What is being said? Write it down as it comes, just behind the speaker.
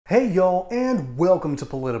Hey y'all, and welcome to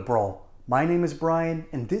PolitiBrawl. My name is Brian,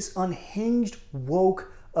 and this unhinged,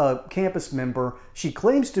 woke campus member, she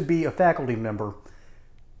claims to be a faculty member,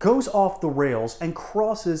 goes off the rails and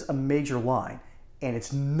crosses a major line, and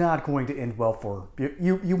it's not going to end well for her.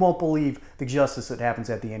 You won't believe the justice that happens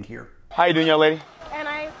at the end here. How you doing, young lady? And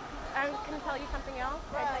I'm going to tell you something else.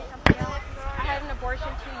 I had an abortion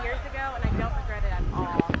 2 years ago, and I don't regret it at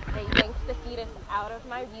all. They yanked the fetus out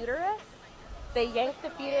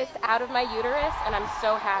of my uterus. And I'm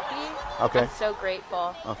so happy. Okay. I'm so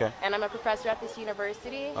grateful. Okay. And I'm a professor at this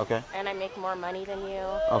university. Okay. And I make more money than you.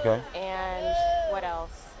 Okay. And what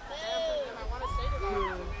else?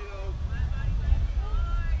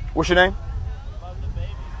 What's your name?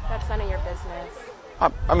 That's none of your business.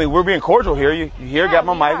 I mean, we're being cordial here. You here? Yeah, Got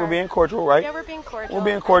my we mic. are. We're being cordial, right? Yeah, we're being cordial. We're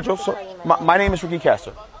being cordial. So, my name is Ricky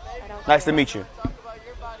Castor. Nice to meet you.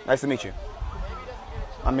 Nice to meet you.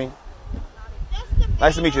 I mean,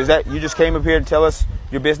 nice to meet you. Is that you just came up here to tell us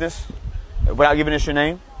your business without giving us your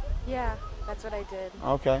name? Yeah, that's what I did.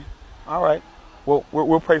 Okay. All right. Well,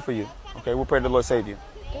 we'll pray for you. Okay. We'll pray the Lord save you.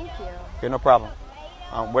 Thank you. Okay. No problem.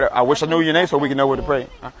 I wish I knew your name so we can know where to pray.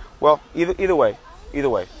 Well, either way,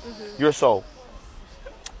 you're a soul.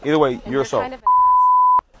 Either way, you're a soul. Kind of an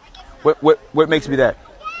asshole. What makes me that?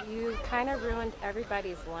 You kind of ruined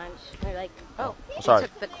everybody's lunch. They're like, oh, sorry. You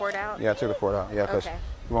took the cord out? Yeah, I took the cord out. Yeah, because Okay.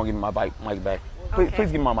 you won't give me my mic back. Please, Okay.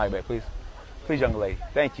 please give me my mic back, please. Please, young lady.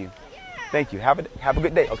 Thank you. Thank you. Have a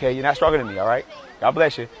good day, okay? You're not stronger than me, all right? God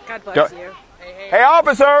bless you. God bless you. Hey,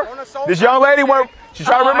 officer! This young lady, she's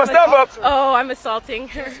trying to rip my stuff up. Oh, I'm assaulting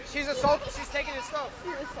her. She's assaulting. She's taking his stuff.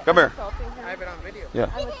 Come here. I have it on video.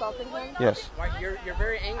 Yeah. I'm assaulting him? Yes. Why, you're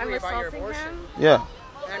very angry I'm about your assaulting abortion. him? Yeah.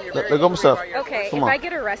 And you're Let very go of my angry stuff. about your Okay, Come if on. I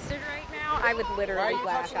get arrested right now, I would Why are literally you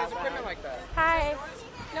laugh touching out his equipment loud. like that? Hi.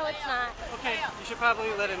 No, it's not. Okay, you should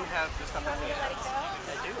probably let him have the stuff. You want me to let it go? I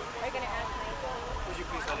do. Are you going to ask me? Would you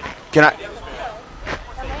please let it go? Can I?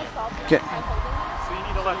 Am I assaulting Can- him? Am I holding him? So you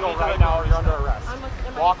need to let go right now or you're under arrest. Am I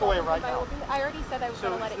Walk assaulting away him right by now. holding him? I already said I was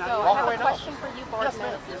going to let it it's go. not- I walk have away a now. question for you, Boardman.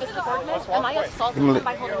 Mr. Boardman, Let's walk am I away. assaulting him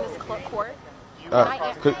by holding this cord?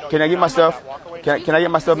 Can I get my stuff? Can I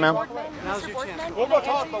get my stuff, ma'am? Now's Mr. your Boardman, chance. can We'll I go answer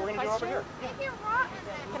talk, your but we're going to do it over question? here.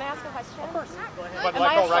 Can I ask a question? Of course. But Am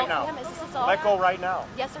let I go right assaulting now. him? Is this assault? Let go right now.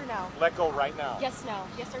 Yes or no? Let go right now. Yes, no.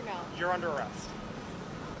 Yes or no? You're under arrest.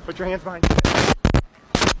 Put your hands behind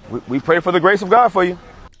you. We pray for the grace of God for you.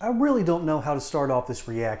 I really don't know how to start off this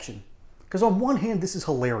reaction. Because on one hand, this is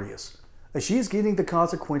hilarious. She is getting the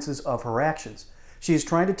consequences of her actions. She is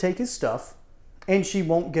trying to take his stuff, and she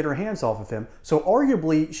won't get her hands off of him. So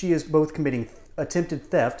arguably, she is both committing attempted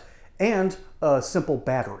theft and simple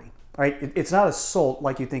battery. Right? It's not assault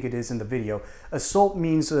like you think it is in the video. Assault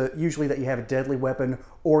means usually that you have a deadly weapon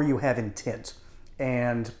or you have intent.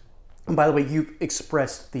 And by the way, you've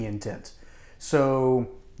expressed the intent. So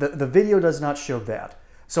the video does not show that.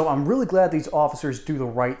 So I'm really glad these officers do the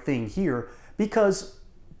right thing here, because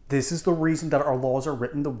this is the reason that our laws are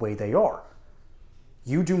written the way they are.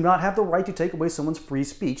 You do not have the right to take away someone's free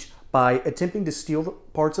speech by attempting to steal the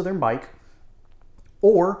parts of their mic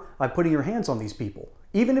or by putting your hands on these people.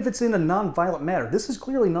 Even if it's in a non-violent manner. This is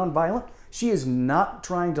clearly non-violent. She is not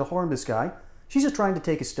trying to harm this guy. She's just trying to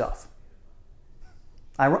take his stuff.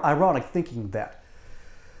 Ironic thinking of that.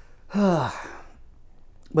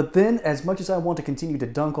 But then, as much as I want to continue to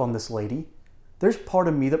dunk on this lady, there's part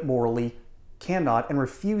of me that morally cannot and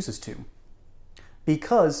refuses to.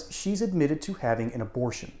 Because she's admitted to having an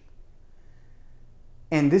abortion.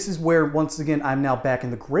 And this is where, once again, I'm now back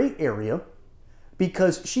in the gray area,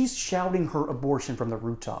 because she's shouting her abortion from the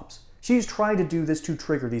rooftops. She's trying to do this to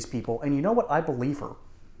trigger these people, and you know what? I believe her.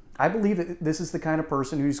 I believe that this is the kind of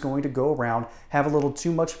person who's going to go around, have a little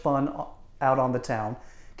too much fun out on the town,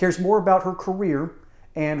 cares more about her career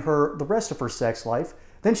and the rest of her sex life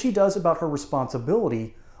than she does about her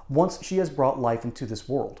responsibility once she has brought life into this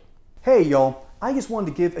world. Hey y'all, I just wanted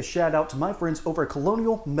to give a shout out to my friends over at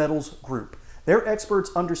Colonial Metals Group. Their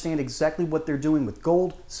experts understand exactly what they're doing with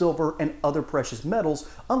gold, silver, and other precious metals,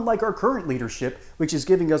 unlike our current leadership, which is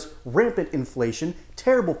giving us rampant inflation,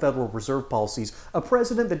 terrible Federal Reserve policies, a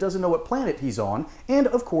president that doesn't know what planet he's on, and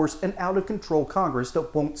of course, an out-of-control Congress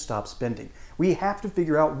that won't stop spending. We have to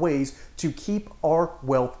figure out ways to keep our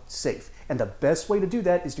wealth safe. And the best way to do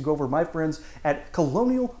that is to go over to my friends at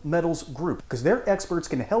Colonial Metals Group, because their experts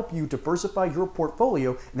can help you diversify your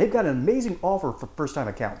portfolio, and they've got an amazing offer for first-time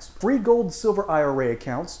accounts. Free gold, silver IRA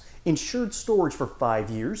accounts, insured storage for 5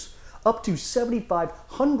 years, up to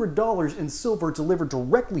 $7,500 in silver delivered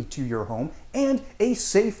directly to your home, and a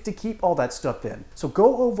safe to keep all that stuff in. So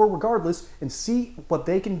go over regardless and see what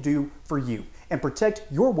they can do for you and protect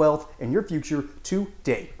your wealth and your future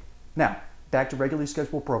today. Now, back to regularly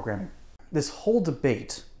scheduled programming. This whole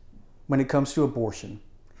debate, when it comes to abortion,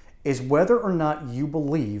 is whether or not you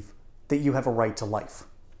believe that you have a right to life.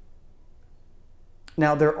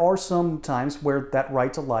 Now, there are some times where that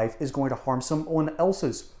right to life is going to harm someone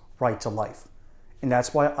else's right to life. And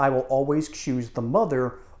that's why I will always choose the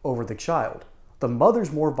mother over the child. The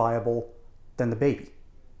mother's more viable than the baby.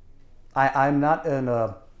 I'm not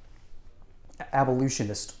an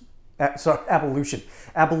abolitionist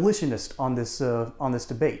on this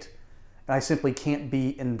debate. And I simply can't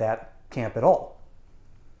be in that camp at all.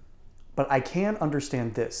 But I can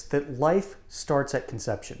understand this, that life starts at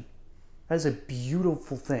conception. That is a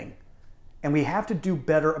beautiful thing. And we have to do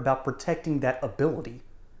better about protecting that ability.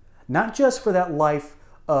 Not just for that life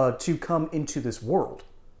to come into this world,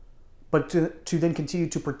 but to then continue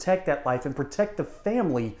to protect that life and protect the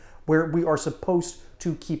family where we are supposed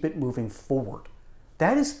to keep it moving forward.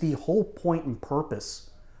 That is the whole point and purpose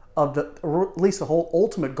of or at least the whole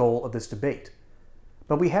ultimate goal of this debate.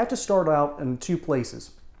 But we have to start out in two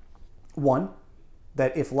places. One,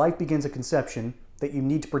 that if life begins at conception, that you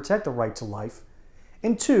need to protect the right to life.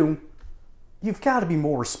 And two, you've got to be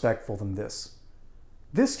more respectful than this.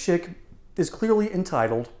 This chick is clearly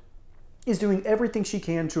entitled, is doing everything she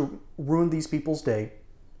can to ruin these people's day,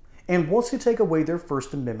 and wants to take away their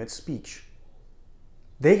First Amendment speech.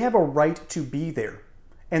 They have a right to be there.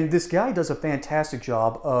 And this guy does a fantastic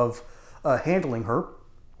job of handling her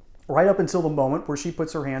right up until the moment where she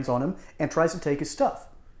puts her hands on him and tries to take his stuff.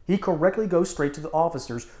 He correctly goes straight to the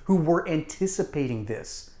officers who were anticipating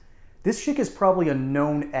this. This chick is probably a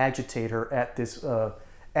known agitator at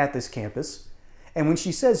this campus. And when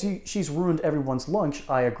she says she's ruined everyone's lunch,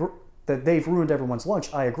 I agree. That they've ruined everyone's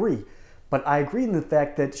lunch, I agree. But I agree in the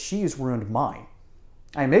fact that she has ruined mine.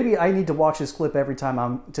 Maybe I need to watch this clip every time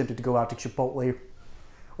I'm tempted to go out to Chipotle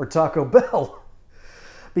or Taco Bell.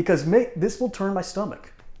 Because this will turn my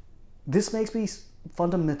stomach. This makes me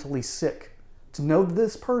fundamentally sick to know that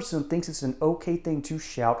this person thinks it's an okay thing to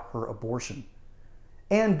shout her abortion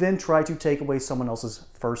and then try to take away someone else's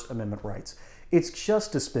First Amendment rights. It's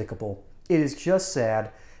just despicable. It is just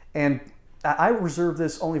sad. And I reserve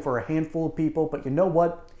this only for a handful of people, but you know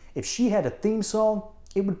what? If she had a theme song,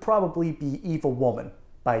 it would probably be Evil Woman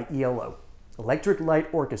by ELO, Electric Light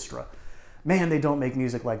Orchestra. Man, they don't make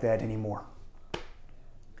music like that anymore.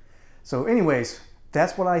 So anyways,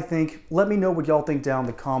 that's what I think. Let me know what y'all think down in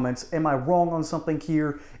the comments. Am I wrong on something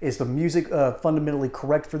here? Is the music fundamentally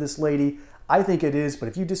correct for this lady? I think it is, but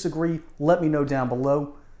if you disagree, let me know down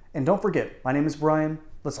below. And don't forget, my name is Brian.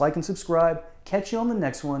 Let's like and subscribe. Catch you on the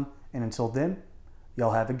next one. And until then,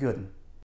 y'all have a good one.